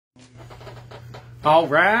All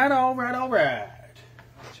right, all right, all right.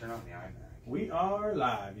 Turn on the iMac. We are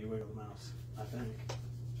live. You wiggle the mouse, I think.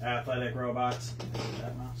 Athletic robots. Is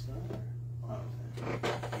that mouse done? Oh,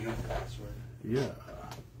 okay. You know the password? Yeah.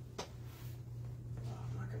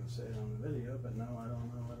 I'm not going to say it on the video, but no, I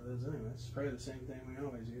don't know what it is anyway. It's probably the same thing we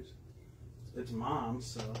always use. It's Mom's,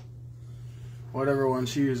 so whatever one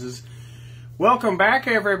she uses. Welcome back,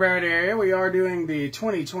 everybody. We are doing the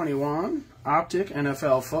 2021 Optic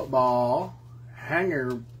NFL Football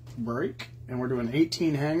Hanger Break, and we're doing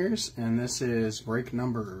 18 hangers, and this is break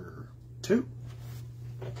number 2.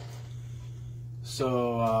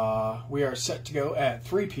 So we are set to go at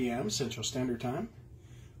 3 p.m. Central Standard Time,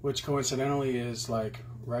 which coincidentally is like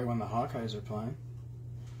right when the Hawkeyes are playing.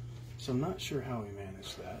 So I'm not sure how we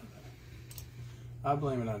managed that. I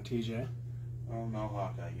blame it on TJ. Oh, no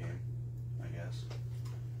Hawkeye game, I guess.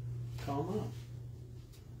 Call him up.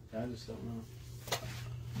 I just don't know. I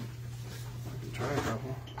can try a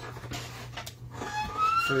couple.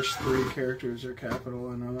 First 3 characters are capital,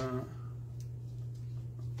 I know that.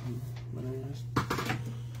 But anyways.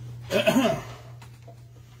 I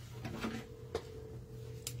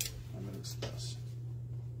know it's this.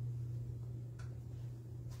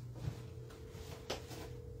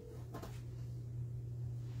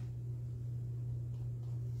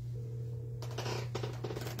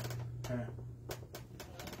 Okay.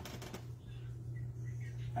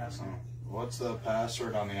 Ask him. What's the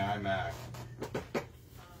password on the iMac?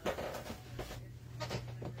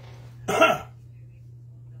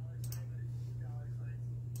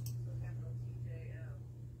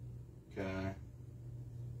 Okay.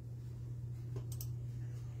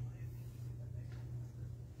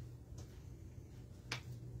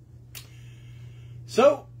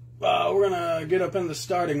 So, we're going to get up in the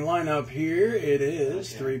starting lineup here. It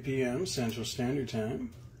is 3 p.m. Central Standard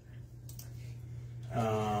Time.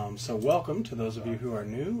 So welcome to those of you who are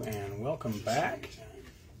new, and welcome back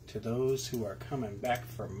to those who are coming back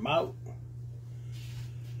from out.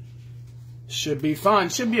 Should be fun.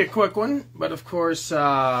 Should be a quick one, but of course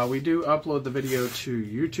we do upload the video to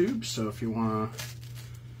YouTube, so if you want to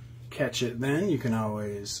catch it then, you can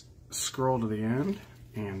always scroll to the end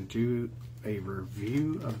and do a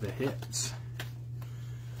review of the hits.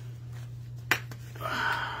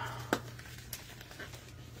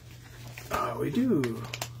 We do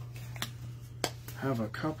have a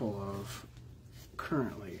couple of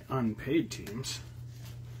currently unpaid teams,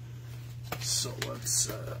 so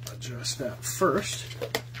let's address that first,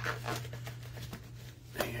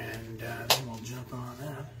 and then we'll jump on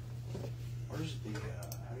that. Where's the,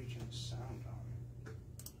 how do you change sound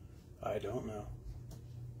on? I don't know.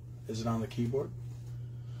 Is it on the keyboard?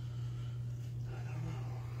 I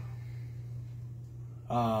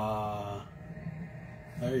don't know.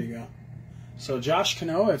 There you go. So Josh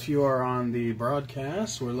Cano, if you are on the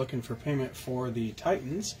broadcast, we're looking for payment for the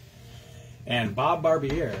Titans. And Bob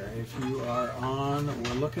Barbier, if you are on,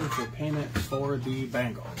 we're looking for payment for the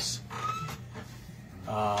Bengals.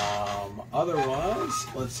 Otherwise,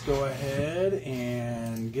 let's go ahead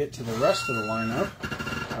and get to the rest of the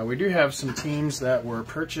lineup. We do have some teams that were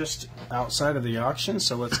purchased outside of the auction,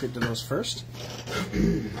 so let's get to those first.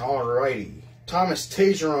 Alrighty. Thomas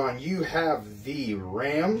Tageron, you have the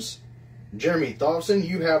Rams. Jeremy Thompson,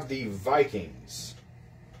 you have the Vikings.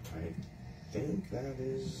 I think that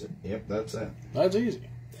is... Yep, that's it. That's easy.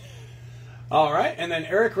 All right, and then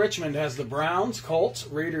Eric Richmond has the Browns, Colts,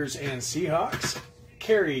 Raiders, and Seahawks.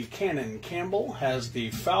 Kerry Cannon Campbell has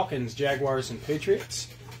the Falcons, Jaguars, and Patriots.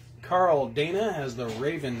 Carl Dana has the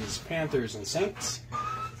Ravens, Panthers, and Saints.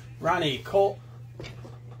 Ronnie Colas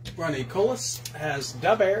has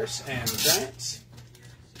the Bears and Giants.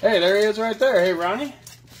 Hey, there he is right there. Hey, Ronnie.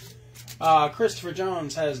 Christopher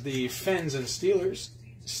Jones has the Fins and Steelers.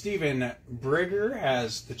 Stephen Brigger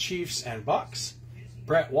has the Chiefs and Bucks.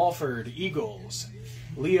 Brett Walford, Eagles.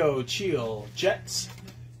 Leo Cheel, Jets.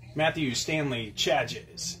 Matthew Stanley,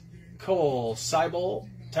 Chargers. Cole Seibel,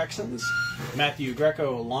 Texans. Matthew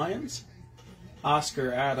Greco, Lions.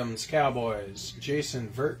 Oscar Adams, Cowboys. Jason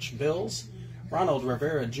Virch, Bills. Ronald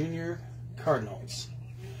Rivera Jr., Cardinals.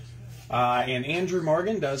 And Andrew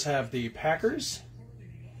Morgan does have the Packers.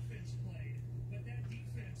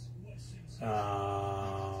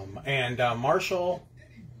 And Marshall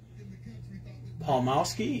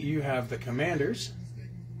Palmowski, you have the Commanders.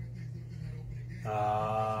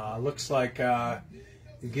 Looks like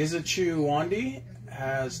Gizachu Wandi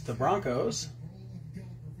has the Broncos.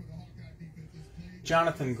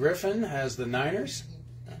 Jonathan Griffin has the Niners.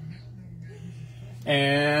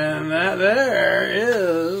 And that there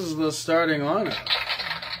is the starting lineup.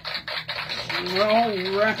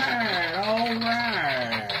 All right, all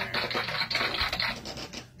right.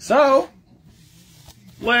 So,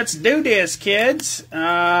 let's do this, kids.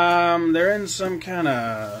 They're in some kind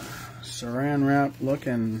of saran wrap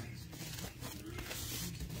looking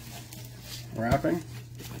wrapping.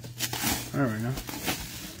 There we go.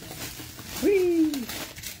 Whee!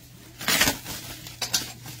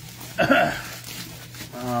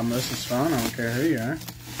 This is fun. I don't care who you are.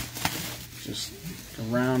 Just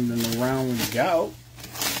around and around we go.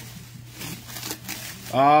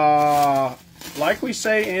 Like we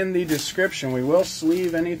say in the description, we will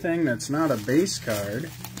sleeve anything that's not a base card.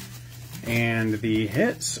 And the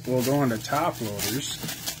hits will go into top loaders.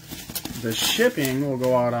 The shipping will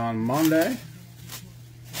go out on Monday.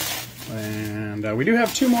 And we do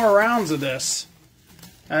have 2 more rounds of this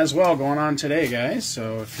as well going on today, guys.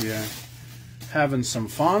 So if you're having some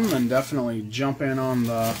fun, then definitely jump in on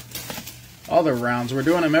the other rounds. We're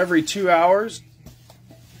doing them every 2 hours.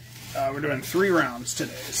 We're doing 3 rounds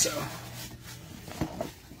today, so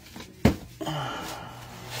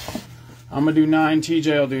I'm gonna do 9.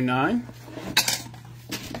 TJ will do 9.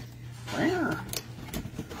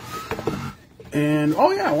 And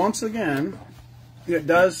oh yeah, once again, it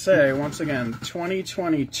does say once again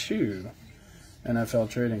 2022 NFL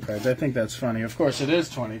trading cards. I think that's funny. Of course, it is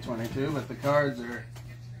 2022, but the cards are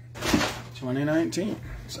 2019.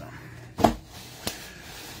 So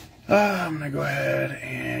I'm gonna go ahead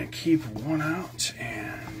and keep one out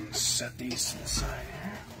and set these to the side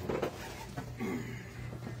here.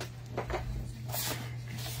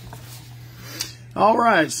 All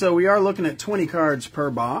right, so we are looking at 20 cards per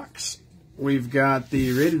box. We've got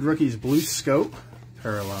the Rated Rookies Blue Scope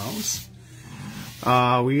parallels.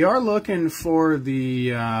 We are looking for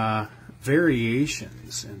the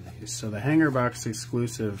variations in these. So the Hanger Box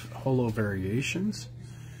exclusive holo variations.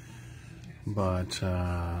 But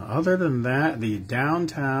other than that, the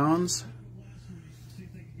downtowns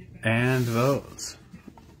and those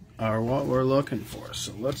are what we're looking for.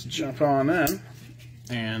 So let's jump on in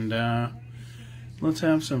and let's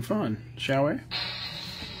have some fun, shall we?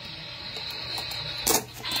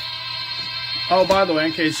 Oh, by the way,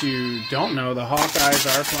 in case you don't know, the Hawkeyes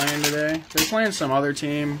are playing today. They're playing some other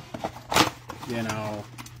team. You know,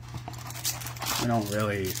 we don't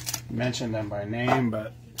really mention them by name,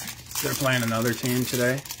 but they're playing another team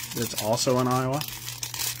today that's also in Iowa.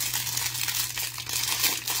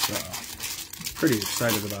 So, pretty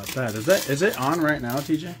excited about that. Is it on right now,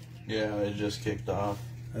 TJ? Yeah, it just kicked off.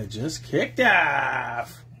 It just kicked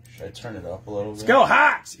off. Should I turn it up a little bit? Let's go,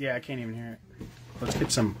 Hawks! Yeah, I can't even hear it. Let's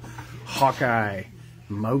get some Hawkeye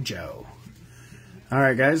mojo. All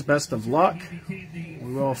right, guys, best of luck. We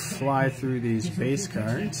will fly through these base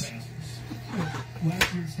cards.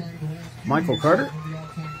 Michael Carter,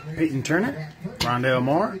 Peyton Turner, Rondale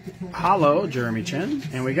Moore, Hollow, Jeremy Chin,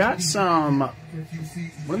 and we got some,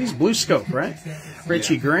 what are these, Blue Scope, right?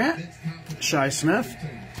 Richie Grant, Shai Smith,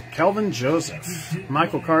 Kelvin Joseph,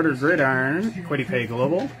 Michael Carter Gridiron, Quiddy Pay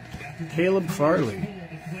Global, Caleb Farley.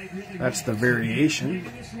 That's the variation.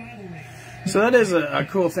 So that is a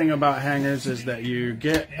cool thing about hangers, is that you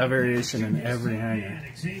get a variation in every hanger.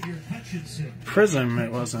 Prism,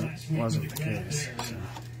 it wasn't the case. So.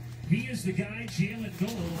 He is the guy, Jalen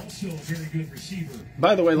Noel, also a very good receiver.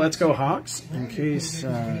 By the way, let's go Hawks, in case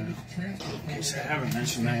I haven't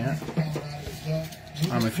mentioned that yet.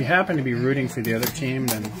 If you happen to be rooting for the other team,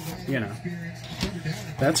 then, you know,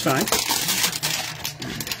 that's fine.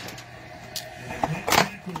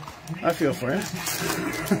 I feel for you.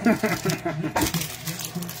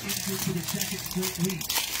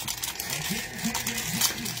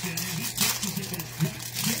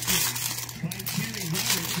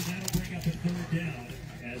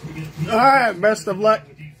 All right, best of luck,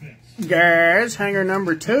 guys. Hanger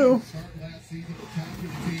number 2.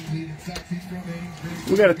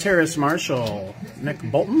 We got a Terrace Marshall, Nick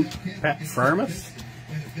Bolton, Pat Farmouth,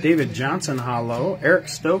 David Johnson Hollow, Eric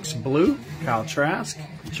Stokes Blue, Kyle Trask,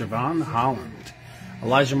 Javon Holland,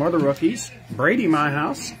 Elijah Moore the rookies, Brady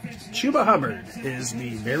Myhouse, Chuba Hubbard is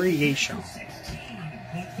the variation.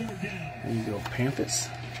 There you go, Panthers.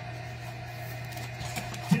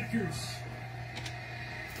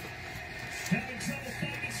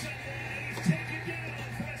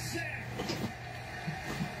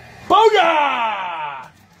 Boga!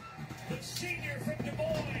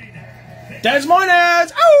 Des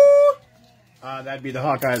Moines! Oh! That'd be the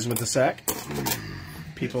Hawkeyes with the sack.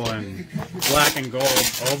 People in black and gold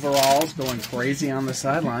overalls going crazy on the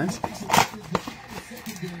sidelines.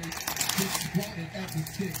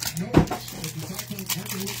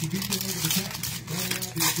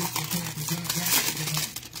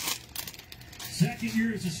 Second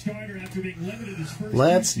year as a starter after being limited his first.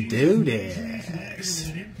 Let's do this.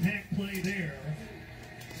 An impact play there.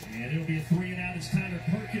 And it'll be a 3 and out as Tyler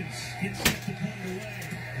Perkins gets set to punt it away.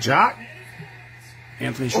 Jock.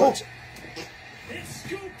 Anthony Schwartz. It's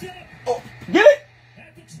scooped up Oh, get it!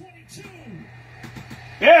 at the 22.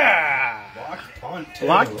 Yeah!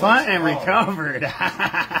 Blocked Punt and recovered.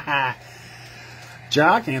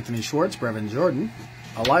 Jock, Anthony Schwartz, Brevin Jordan,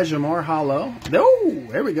 Elijah Moore, hollow. Oh,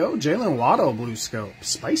 there we go. Jalen Waddle, blue scope.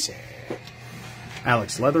 Spicy.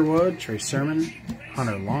 Alex Leatherwood, Trey Sermon,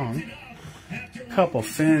 Hunter Long. Couple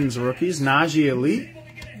Finns rookies. Najee Elite.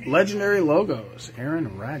 Legendary logos.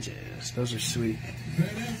 Aaron Rodgers. Those are sweet.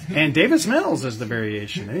 And Davis Mills is the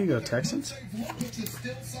variation. There you go, Texans.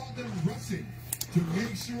 To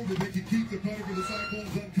make sure that they can keep the punter for the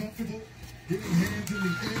Cyclones uncomfortable, getting hands in the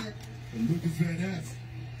air, and Lucas Van Ness,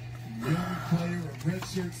 young player, a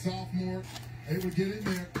redshirt sophomore, able to get in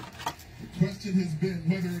there. The question has been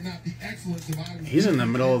whether or not the excellence of Iowa. He's in the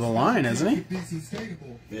middle of the line, isn't he?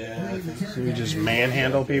 Yeah. So he just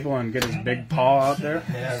manhandle people and get his big paw out there?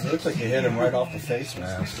 Yeah, it looks like you hit him right off the face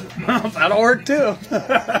mask. That'll work too.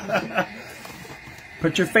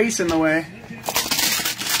 Put your face in the way.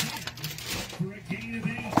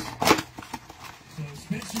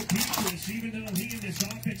 Even though he and this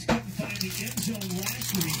offense couldn't find the end zone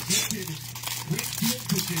last week, gifted great field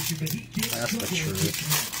position, but he did That's the struggle.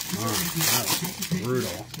 truth. That was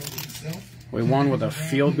brutal. We won with a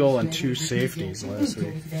field goal and 2 safeties last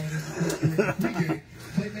week.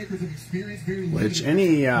 Which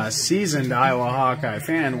any seasoned Iowa Hawkeye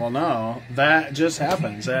fan will know, that just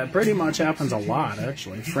happens. That pretty much happens a lot,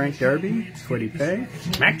 actually. Frank Darby, Quiddy Pay,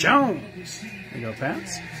 Mac Jones. There you go,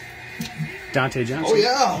 Pats. Dante Johnson. Oh,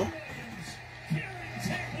 yeah.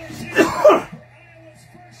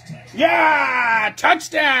 Yeah!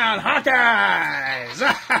 Touchdown, Hawkeyes!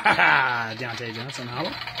 Deontay Johnson,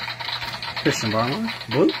 hollow. Christian Barmore,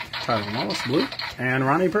 blue. Tyler Wallace, blue. And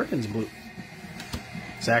Ronnie Perkins, blue.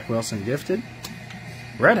 Zach Wilson, gifted.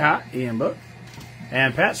 Red Hot, Ian Book.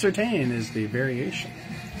 And Pat Surtain is the variation.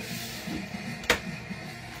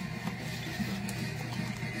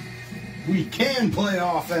 We can play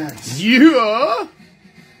offense. Yeah!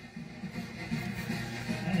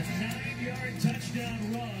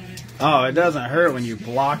 Oh, it doesn't hurt when you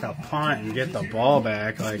block a punt and get the ball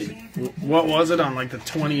back. Like, what was it, on like the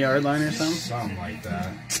 20-yard line or something? Something like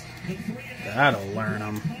that. That'll learn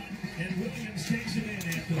them.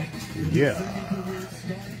 Yeah.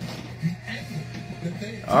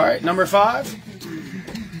 All right, number 5.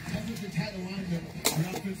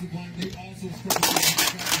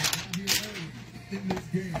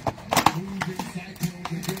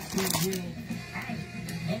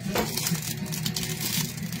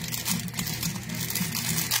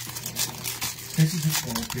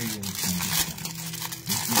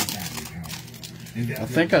 I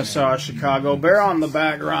think I saw a Chicago Bear on the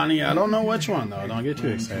back, Ronnie. I don't know which one, though. Don't get too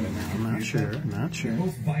excited now. I'm not sure. Not sure.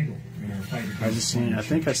 I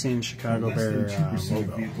think I seen Chicago Bear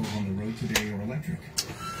logo.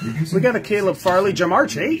 We got a Caleb Farley, Jamar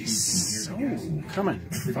Chase. Oh, coming.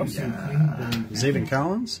 Zaven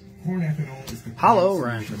Collins. Hollow,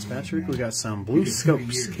 Ryan Fitzpatrick. We got some blue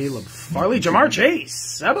scopes. Caleb Farley, Jamar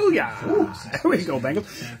Chase. Booyah. There we go, Bengals.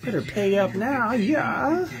 Better pay up now.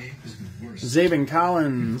 Yeah. Zaven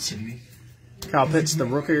Collins. Kyle Pitts, the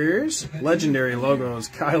Rookers. Legendary logos.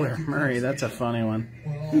 Kyler Murray. That's a funny one.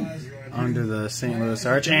 Under the St. Louis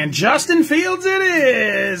Arch. And Justin Fields it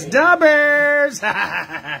is. Dubbers.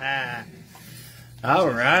 All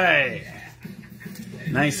right.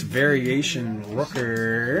 Nice variation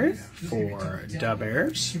rooker for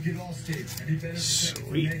Dubbers.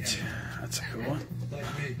 Sweet. That's a cool one.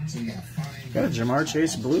 Got a Jamar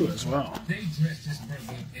Chase blue as well.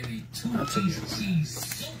 That's a good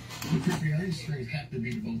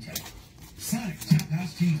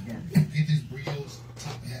one.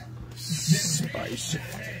 Spicy.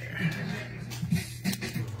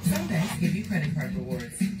 Some banks give you credit card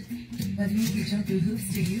rewards, but you can jump through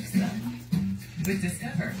hoops to use them. With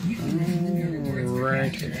Discover, you can redeem your rewards for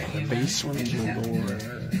Right cash here, back the base one is your board.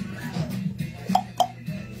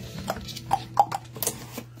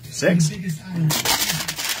 6. There's no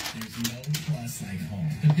plus like home.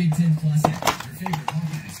 The Big Ten Plus app is your favorite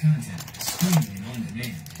Hawkeyes content, streaming on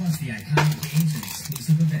demand, plus the iconic games and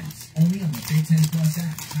exclusive events. Only on the Big Ten Plus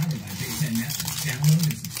app, powered by Big Ten Network. Download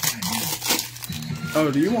and subscribe now. Oh,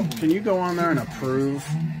 do you want? Can you go on there and approve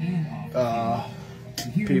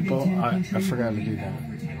people? I forgot to do that.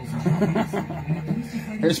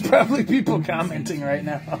 There's probably people commenting right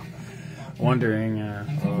now, wondering.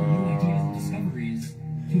 discoveries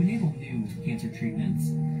to enable new cancer treatments.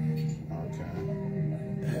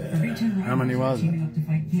 How many was it? To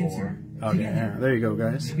fight cancer. Okay, yeah, there you go,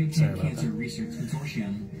 guys. The Big Sorry Ten about Cancer that. Research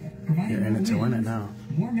Consortium You're in it to win it now.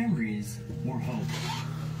 More memories, more hope.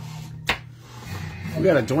 We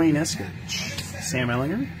got a Dwayne Eskridge, Sam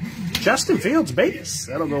Ellinger, Justin Fields base.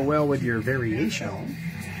 That'll go well with your variation.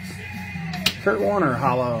 Kurt Warner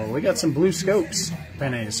hollow. We got some blue scopes.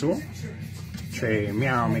 Penny Sewell, Trey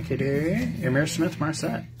Meow McKitty, Emir Smith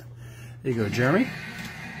Marset. There you go, Jeremy.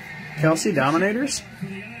 Kelsey Dominators,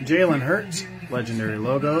 Jalen Hurts, legendary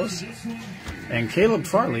logos, and Caleb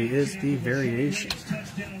Farley is the variation.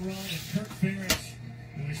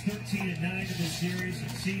 13-9 in the series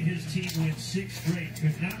and seen his team win 6 straight.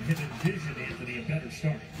 Could not have envisioned, Anthony, a better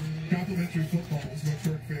start. Complimentary football is what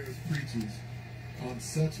Kirk Ferentz preaches on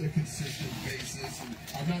such a consistent basis. And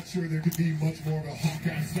I'm not sure there could be much more of a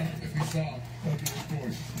Hawkeye start than we saw of the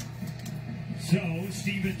report. So,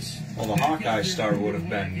 Stevens. Well, the Hawkeye start would have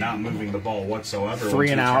been not moving the ball whatsoever.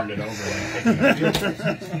 3 and out. Turned it over and kicking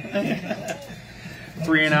it.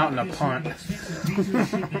 3 and out and a punt.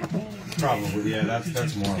 Probably, yeah,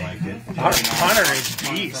 that's more like it. Our punter is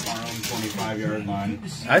beast. From our own 25-yard line.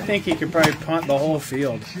 I think he could probably punt the whole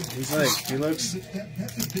field. He looks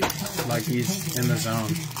like he's in the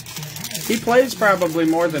zone. He plays probably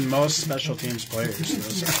more than most special teams players.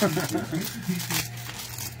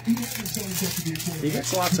 He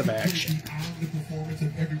gets lots of action.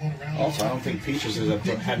 Also, I don't think Peaches has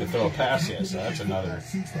had to throw a pass yet, so that's another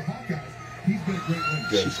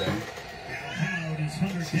good thing.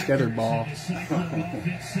 She's got her ball.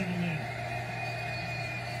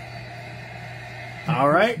 All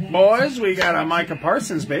right, boys, we got a Micah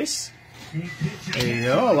Parsons base. There you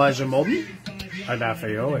go, Elijah Molden,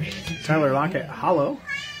 Adafeoe, Tyler Lockett, hollow,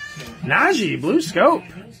 Najee, blue scope.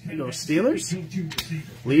 There you go, Steelers.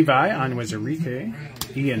 Levi on Wizarike,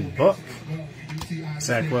 Ian Book,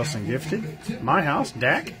 Zach Wilson gifted, My House,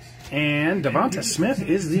 Dak, and Devonta Smith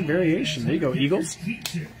is the variation. There you go, Eagles.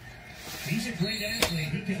 He's a great athlete.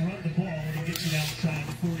 He can run the ball and he gets it outside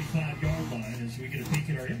the 45-yard line. As we get a peek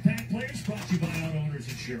at our impact players, brought to you by Auto Owners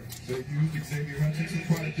Insurance. They used Xavier Hutchinson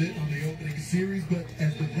quite a bit on the opening series, but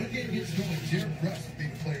as the run game gets going, Jared Russ will be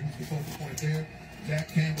the player who's the focal point there. Jack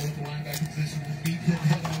Campbell at the linebacker position will beat him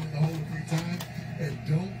head on in the hole every time. And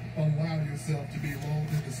don't allow yourself to be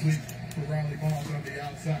lulled into sleep for Riley Moss on the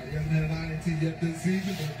outside. He hasn't had an INT yet this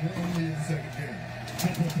season, but we're only in the second game.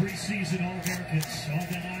 Couple of preseason All-Americans on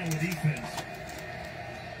that Iowa defense.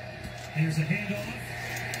 Here's a handoff.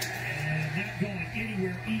 And not going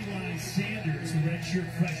anywhere. Eli Sanders, the redshirt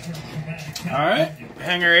freshman from out of California. All right,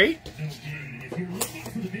 hanger 8. No gain. If you're looking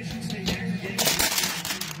for the Michigan State Hanger game,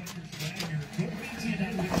 go to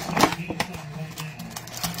BTN.com game file right now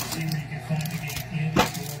to see where you can find the game in your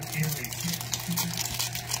area.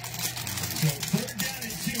 So 3rd down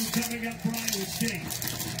and 2 coming up for Iowa State.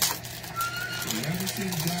 We haven't seen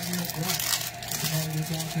Daniel Brock as part of this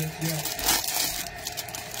offense yet.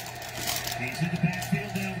 He's in the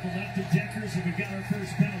backfield now to the left of Deckers, and we've got our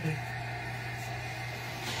first penalty.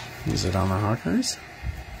 Is it on the Hawkeyes?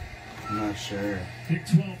 I'm not sure. Big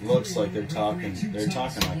 12 Looks like they're talking like it's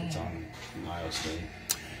on Iowa State.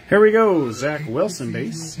 Here we go, Zach Wilson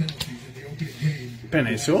base. Penalties in the opening game.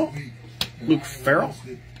 Penny Sewell, Luke Farrell,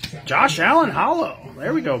 Josh Allen hollow.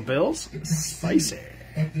 There we go, Bills. Spicy.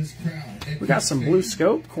 Of this crowd. We got some blue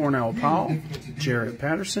scope, Cornell Powell, Jarrett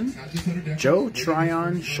Patterson, Joe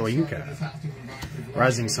Tryon Shoyinka,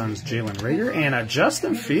 Rising Suns Jalen Rager, and a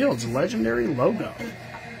Justin Fields legendary logo.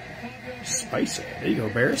 Spicy. There you go,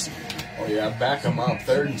 Bears. Oh yeah, back them up.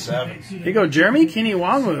 3rd and 7. There you go, Jeremy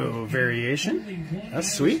Kiniwangu variation.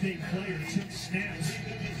 That's sweet.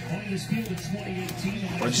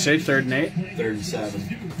 What'd you say, 3rd and 8? 3rd and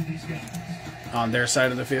 7. On their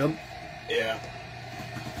side of the field? Yeah.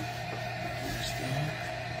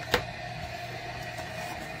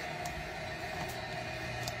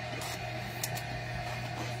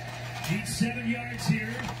 Need 7 yards here.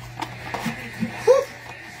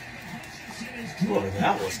 Boy,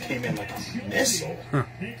 that came in like a missile.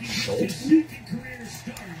 Schultz?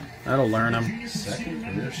 That'll learn him. Second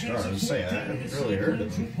career start. I was saying, I haven't really heard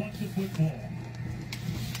of him.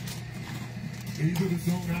 These are the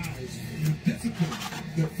zone eyes. The discipline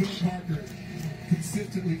that Phil Parker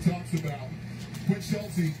consistently talks about. Quinn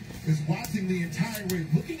Schultz is watching the entire way,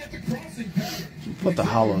 looking at the crossing pattern. Put the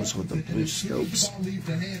hollows with the blue scopes. The ball leaves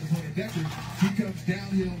the hands of Hunter Decker. He comes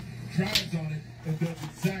downhill, drives on it, and does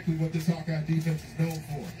exactly what this Hawkeye defense is known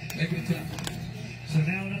for. Make it tough. So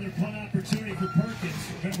now another punt opportunity for Perkins.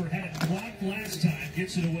 Remember, had it blocked last time.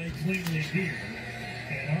 Gets it away cleanly here.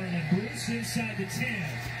 And Arlen Bruce inside the 10.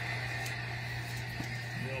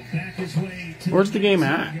 Will back his way to Where's the game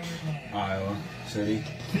at? Iowa City.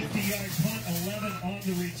 50-yard punt, 11 on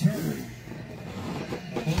the return.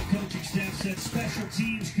 Both coaching staff said special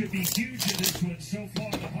teams could be huge in this one. So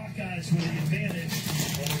far, the Hawkeyes with the advantage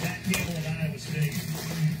over Matt Campbell and Iowa State.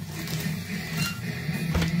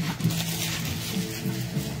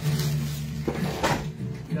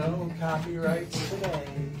 No copyrights today.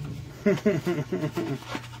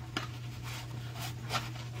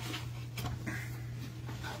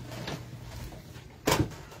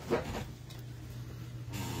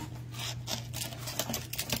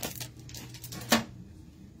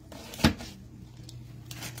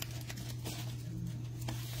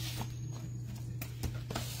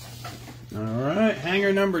 Alright,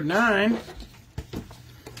 hanger number 9.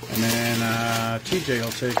 And then TJ will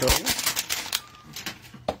take over.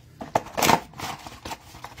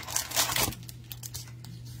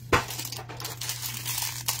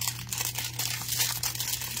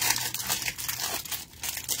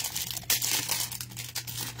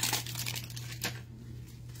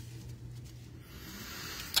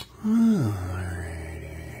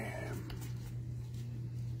 Alrighty.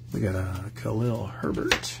 We got a Khalil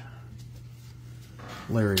Herbert,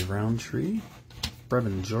 Larry Roundtree,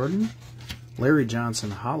 Brevin Jordan, Larry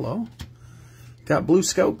Johnson Hollow. Got Blue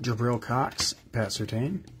Scope, Jabril Cox, Pat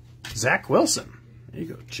Surtain, Zach Wilson. There you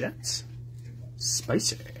go, Jets.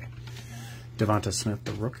 Spicy. Devonta Smith,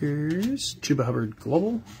 the Rookers, Chuba Hubbard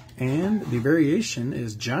Global, and the variation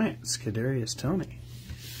is Giants, Kadarius Toney.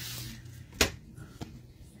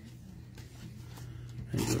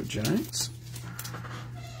 There you go, Giants.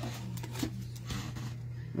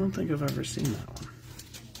 I don't think I've ever seen that one.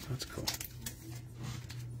 That's cool.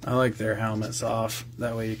 I like their helmets off.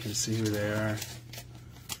 That way you can see who they are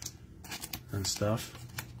and stuff.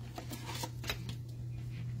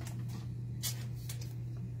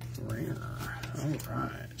 Rare.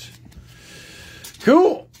 Alright.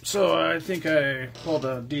 Cool. So I think I pulled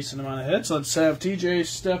a decent amount of hits. Let's have TJ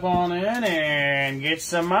step on in and get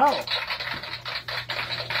some out.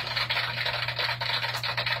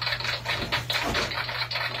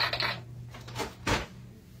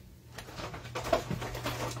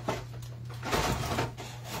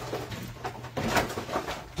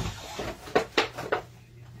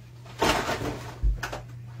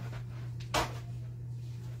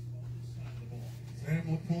 Sam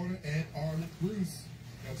Laporta and Arlen Bruce.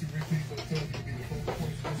 Now, two great teams that I told you to be the focal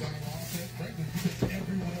points of design offense. Frankly, because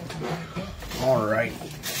everyone else is ranked up. All right.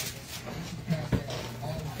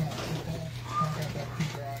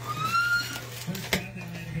 First down, they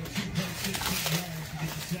had to go 2.16 yards to get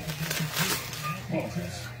to 7 Now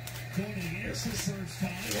Petrus going to the air for the first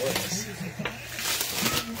time. Here's the 5.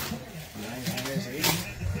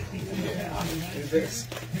 Yeah, do this.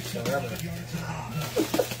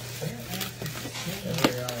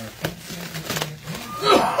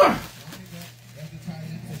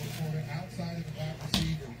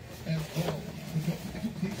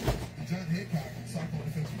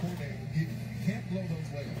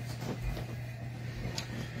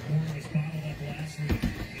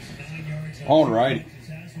 All right.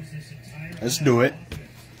 Let's do it.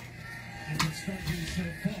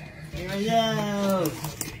 Here we go.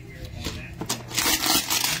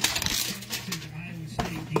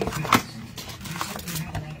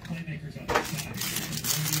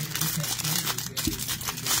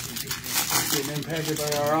 Getting impacted by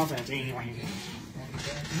our offense. And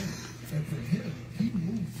for him, he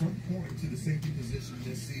moved from corner to the safety position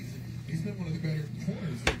this season. He's been one of the better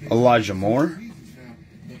corners. Elijah Moore,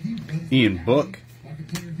 Ian Book,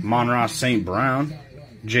 Monroe St. Brown,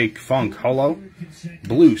 Jake Funk Hollow,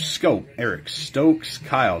 Blue Scope Eric Stokes,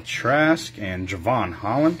 Kyle Trask, and Javon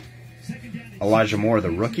Holland. Elijah Moore,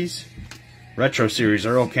 the rookies. Retro Series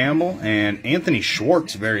Earl Campbell, and Anthony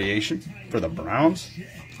Schwartz variation for the Browns.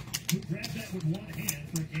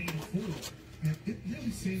 And it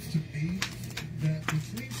really seems to me that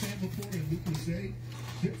between Sam Laporta and Luke Lachey,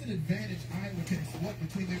 there's an advantage Iowa can exploit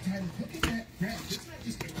between their titles. Look at that graph. It's not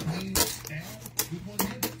just a clean down with one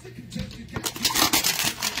hand. It's a contested catch.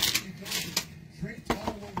 Draped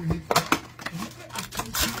all over his back. And look at the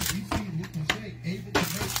first time we've seen Luke Lachey able to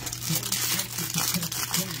make those types of contested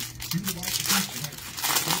plays. You would like to see that.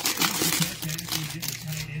 Get the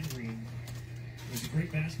tight end room. Was a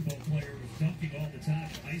great basketball player, was dunking all the time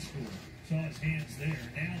in high school. Saw his hands there.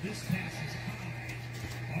 Now this pass is high.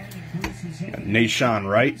 Arlen Bruce was up. Nashawn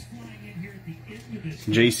Wright, Flying in here at the end of this.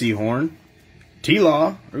 J.C. Horn,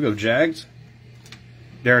 T-Law, there we go, Jags.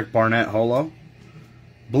 Derek Barnett Holo,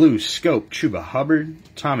 Blue Scope Chuba Hubbard,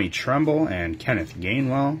 Tommy Tremble, and Kenneth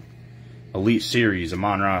Gainwell. Elite Series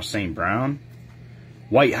Amon-Ra St. Brown,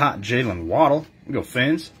 White Hot Jalen Waddle, we go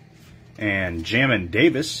Fins, and Jamin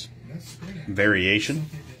Davis variation.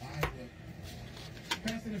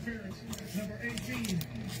 Pass interference. Number 18.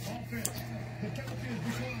 defense. The penalty is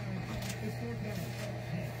declined. It's fourth down.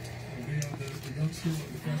 We have the youngster of the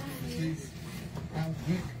freshman receiver, Al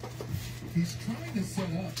Vick. He's trying to set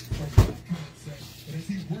up for a block concept, but as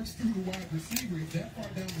he works through the wide receiver, he's that far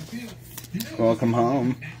down the field. Welcome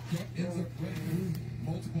home. Ends up running through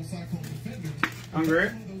multiple Cyclone defenders. Hungry?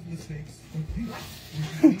 One of those mistakes.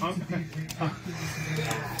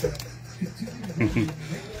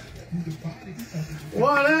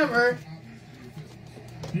 Whatever.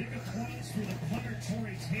 Big applause for the punter,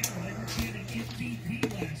 Tory Taylor. They were chanting MVP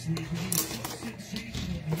last week when he was so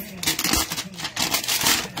sensational.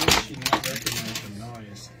 She not recognize the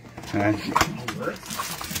noise.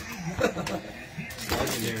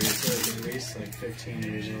 Legendary, so he's at least like 15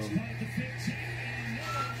 years old.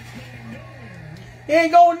 He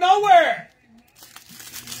ain't going nowhere!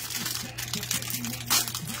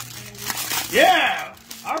 Yeah!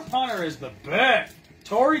 Our punter is the best.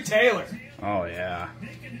 Tory Taylor. Oh, yeah.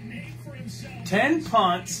 10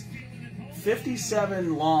 punts,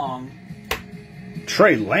 57 long.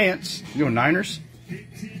 Trey Lance. You go Niners.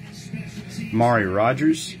 Mari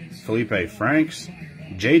Rogers. Felipe Franks.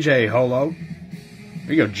 JJ Holo.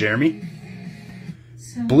 There you go, Jeremy.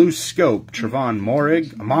 Blue Scope. Trevon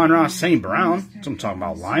Morig. Amon-Ra St. Brown. That's what I'm talking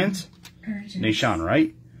about. Lions. Nashawn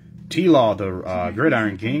Wright. T-Law, the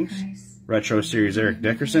Gridiron Kings. Retro Series Eric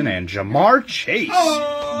Dickerson. And Jamar Chase.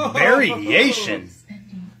 Oh! Variation.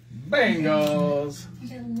 Bengals. You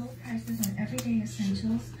get low prices on everyday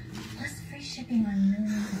essentials, plus free shipping on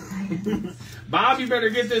millions of items. Bob, you better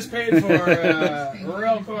get this paid for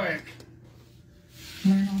real quick.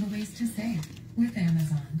 Learn all the ways to save with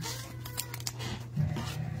Amazon.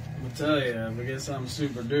 I'll tell you, if we get something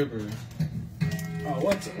super duper. Oh,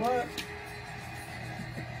 what?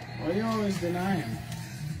 Why do you always deny him?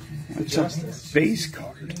 It's a base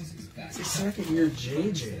card. It's a second year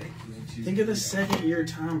JJ. Think of the second year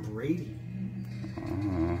Tom Brady.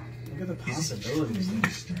 Look at the possibilities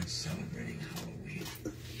there. Start celebrating Halloween.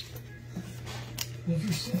 Well, if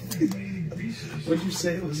you're celebrating Reese's, What'd you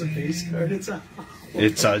say it was a base card? It's a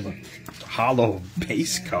hollow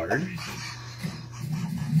base card.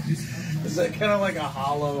 Is that kind of like a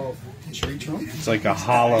hollow tree trunk? It's like a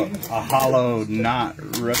hollow not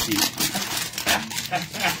rookie.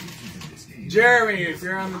 Jeremy, if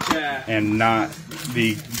you're on the chat. And not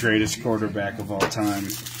the greatest quarterback of all time.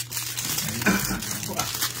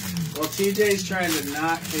 Well, TJ's trying to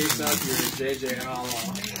not face up your JJ Hollow.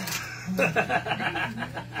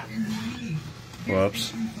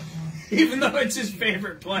 Whoops. Even though it's his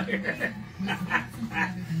favorite player.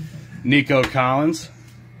 Nico Collins.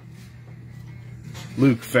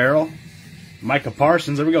 Luke Farrell. Micah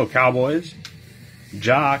Parsons. There we go, Cowboys.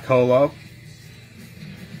 Jock Holo.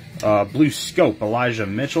 Blue Scope, Elijah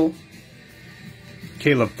Mitchell.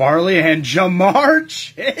 Caleb Farley and Jamar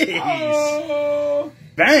Chase. Oh.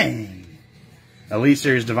 Bang. Elite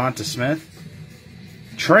Series Devonta Smith.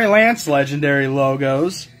 Trey Lance, legendary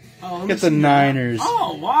logos. Oh, Look at the Niners.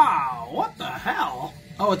 Oh, wow. What the hell?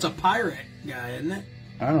 Oh, it's a pirate guy, isn't it?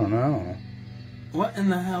 I don't know. What in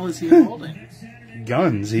the hell is he holding?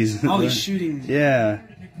 Guns. He's shooting. Yeah.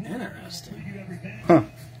 Interesting. Huh.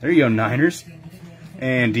 There you go, Niners.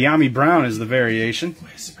 And De'Ami Brown is the variation.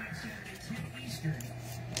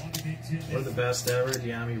 One of the best ever,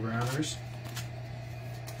 De'Ami Browners.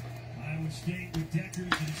 Iowa State with Deckers in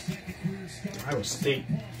his second career start. Iowa State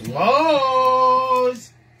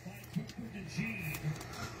blows!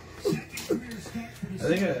 I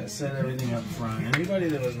think I said everything up front. Anybody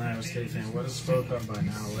that was an Iowa State fan would have spoke up by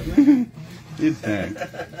now, wouldn't it? You'd think.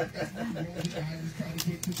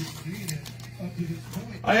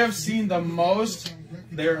 I have seen the most,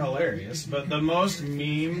 they're hilarious, but the most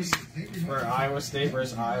memes for Iowa State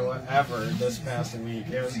versus Iowa ever this past week.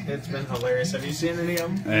 It's been hilarious. Have you seen any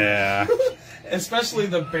of them? Yeah. Especially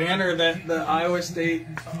the banner that the Iowa State,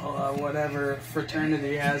 whatever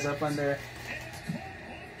fraternity has up under.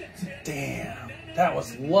 Damn, that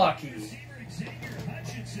was lucky.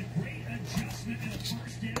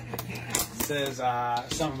 Says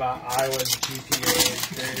something about Iowa's GPA is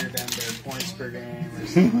greater than their points per game or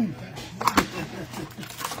something like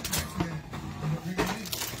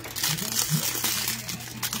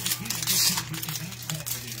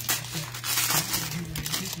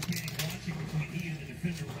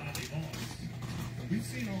We've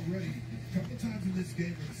seen already a couple of times in this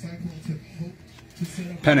game where the Cyclones have hoped to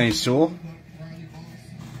set up Penei Sewell.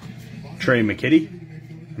 Trey McKitty.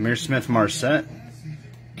 Amir Smith-Marset.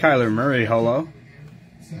 Kyler Murray Holo.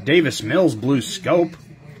 Davis Mills Blue Scope.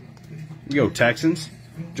 We go Texans.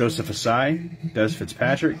 Joseph Asai. Des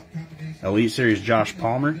Fitzpatrick. Elite Series Josh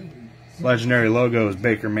Palmer. Legendary logo is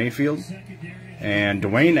Baker Mayfield. And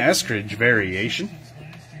Dwayne Eskridge variation.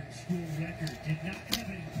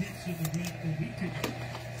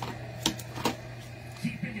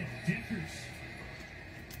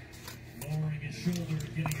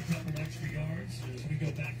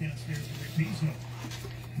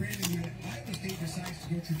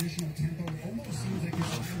 Traditional tempo, it almost seems like this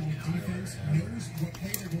Iowa defense knows what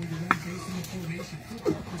play they're going to run based on the formation. Phil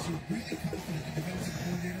Parker's really confident, the defensive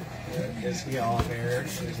coordinator. Is he all hair?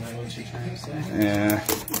 Is that what you're trying to say? Yeah.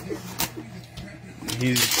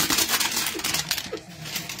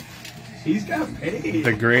 He's got paid.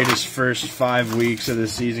 The greatest first 5 weeks of the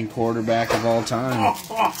season quarterback of all time.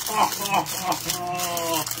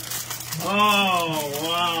 Oh,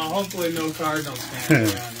 wow. Hopefully no Cardinals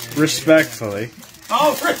fans around here. Respectfully.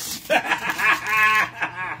 Oh, respect.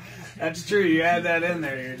 That's true. You add that in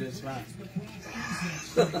there, you're just fine.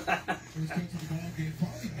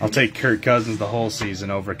 I'll take Kirk Cousins the whole season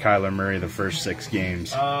over Kyler Murray the first 6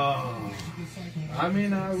 games. Oh. I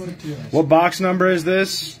mean, I would too. What box number is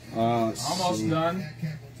this? Almost done.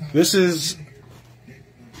 This is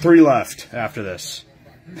 3 left after this.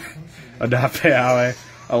 Adape Ale,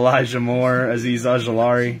 Elijah Moore, Aziz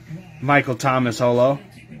Ojulari, Michael Thomas Holo.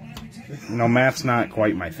 No, math's not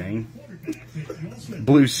quite my thing.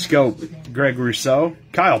 Blue Scope, Greg Rousseau.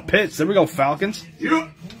 Kyle Pitts, there we go, Falcons.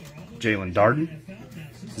 Jalen Darden.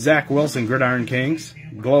 Zach Wilson, Gridiron Kings.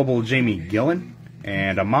 Global, Jamie Gillen.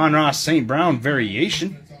 And Amon-Ra St. Brown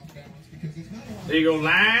variation. There you go,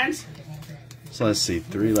 Lions. So let's see,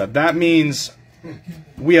 3 left. That means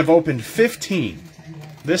we have opened 15.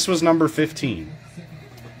 This was number 15.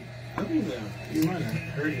 I think you might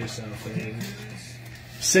have hurt yourself there.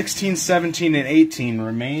 16, 17, and 18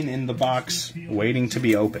 remain in the box, waiting to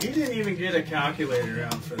be opened. He didn't even get a calculator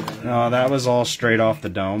out for that. No, that was all straight off the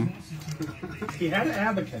dome. He had an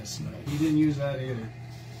abacus, but he didn't use that either.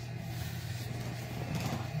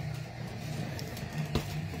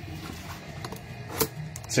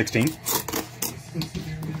 $16.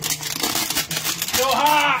 Go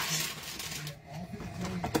hot!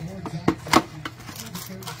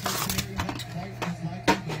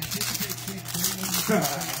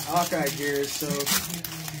 Hawkeye gear is so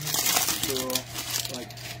cool. Like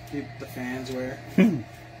the fans wear.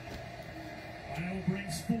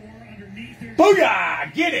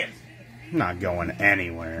 Booyah! Get him! Not going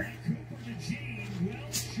anywhere.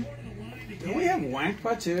 Don't we have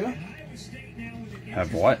Wankpa too?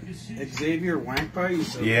 Have what? Xavier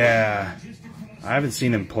Wankpa? Yeah. I haven't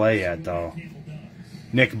seen him play yet, though.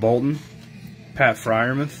 Nick Bolton, Pat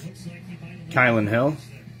Fryermuth, Kylan Hill,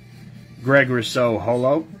 Greg Rousseau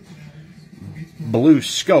Holo, Blue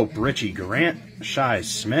Scope Richie Grant, Shai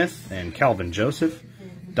Smith, and Calvin Joseph,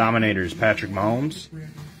 Dominators Patrick Mahomes,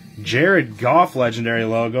 Jared Goff legendary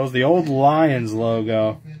logos, the old Lions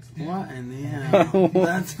logo. What in the hell?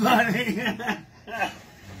 That's funny.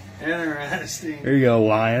 Interesting. There you go,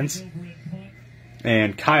 Lions.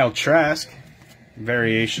 And Kyle Trask,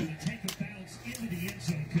 variation.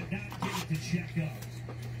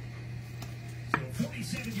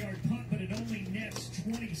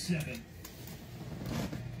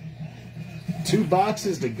 Two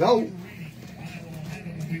boxes to go.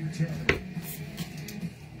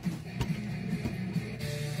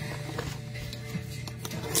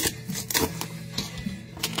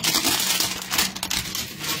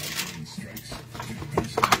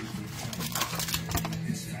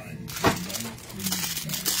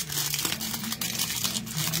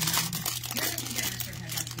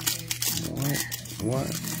 What?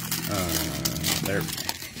 There.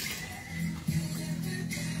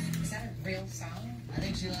 Is that a real song? I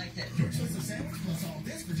think she liked it.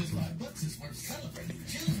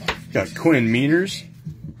 Got Quinn Meaners,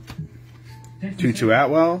 Tutu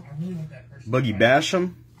Atwell, Boogie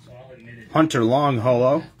Basham, Hunter Long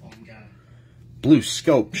Holo, Blue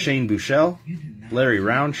Scope Shane Buechele, Larry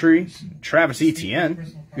Roundtree, Travis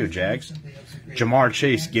Etienne, go Jags, Jamar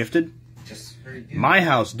Chase Gifted, My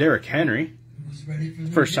House Derrick Henry,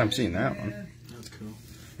 first time seeing that one. That's cool.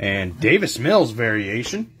 And Davis Mills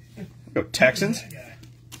variation, go Texans.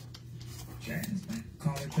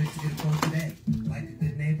 Call it place to get a quote today. Like a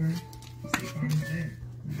good neighbor, State Farm is there.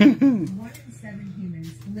 1 in 7 humans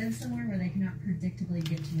live somewhere where they cannot predictably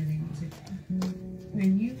get to where they need to go.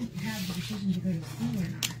 When you have the decision to go to school or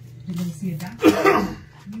not, to go see a doctor,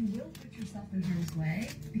 you will put yourself in harm's way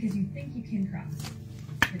because you think you can cross.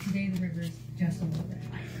 But today the river is just a little bit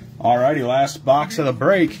higher. Alrighty, last box of the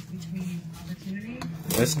break. Between opportunity,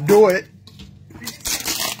 Let's do it.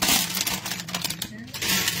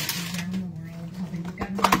 around the world, helping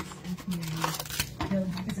governments and communities build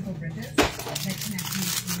physical bridges that connect you to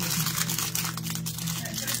communities.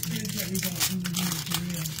 That first bridge that we built in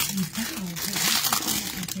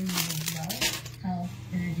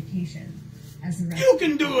You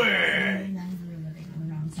can do No it! longer living on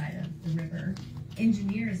the wrong side of the river.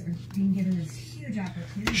 Engineers are being given this huge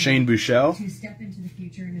opportunity Shane Buechele, to step into the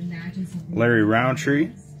future and imagine something. Larry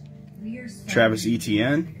Roundtree, We are solving Travis the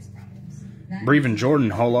Etienne, biggest problems. That Brevin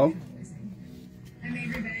Jordan Holo, I'm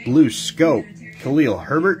Avery Bay. Blue Scope, Khalil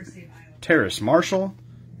Herbert, Terrace Marshall,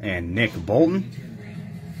 and Nick Bolton.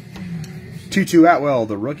 Tutu Atwell,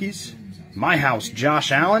 the rookies. My House,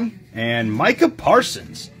 Josh Allen, and Micah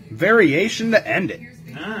Parsons. Variation to end it.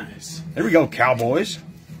 Nice. There we go, Cowboys.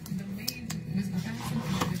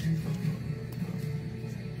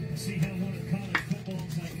 See how one of college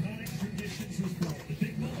football's iconic traditions was born. The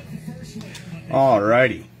big moment, the first win.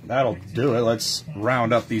 Alrighty, that'll do it. Let's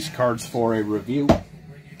round up these cards for a review.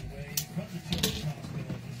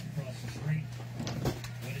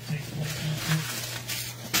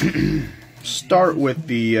 Start with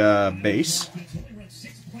the base.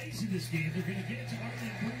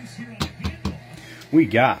 We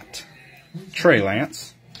got Trey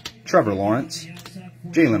Lance, Trevor Lawrence,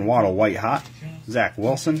 Jalen Waddle White Hot, Zach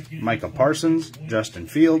Wilson, Micah Parsons, Justin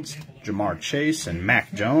Fields, Jamar Chase, and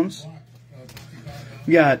Mac Jones.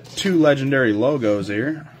 We got two legendary logos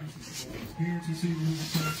here.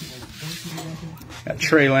 Got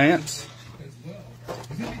Trey Lance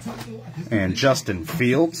and Justin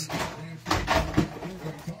Fields.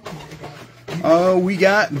 We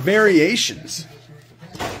got variations.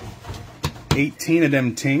 18 of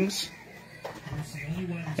them tings.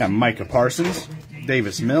 Got Micah Parsons,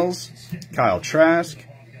 Davis Mills, Kyle Trask,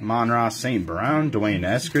 Monroe St. Brown, Dwayne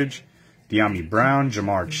Eskridge, De'Ami Brown,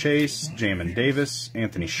 Jamar Chase, Jamin Davis,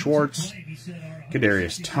 Anthony Schwartz,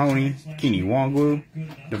 Kadarius Toney, Keeney Nwangwu,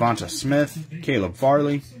 Devonta Smith, Caleb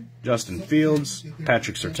Farley, Justin Fields,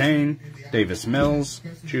 Patrick Surtain, Davis Mills,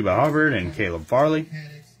 Chuba Hubbard, and Caleb Farley.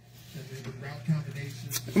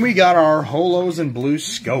 And we got our holos and blue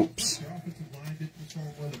scopes.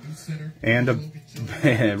 And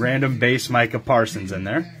a random base Micah Parsons in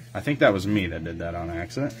there. I think that was me that did that on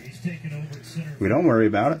accident. We don't worry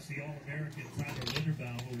about it.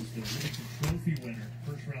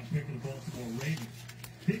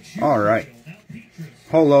 Alright.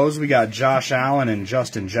 Holos, we got Josh Allen and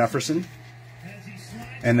Justin Jefferson.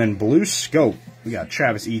 And then blue scope, we got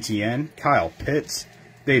Travis Etienne, Kyle Pitts,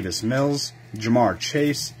 Davis Mills, Jamar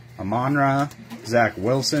Chase, Amon-Ra, Zach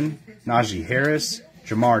Wilson, Najee Harris,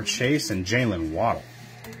 Jamar Chase, and Jalen Waddle.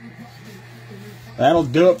 That'll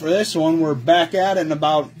do it for this one. We're back at it in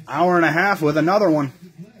about an hour and a half with another one.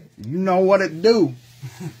 You know what it do.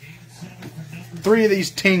 3 of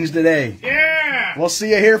these tings today. Yeah! We'll see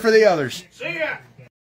you here for the others.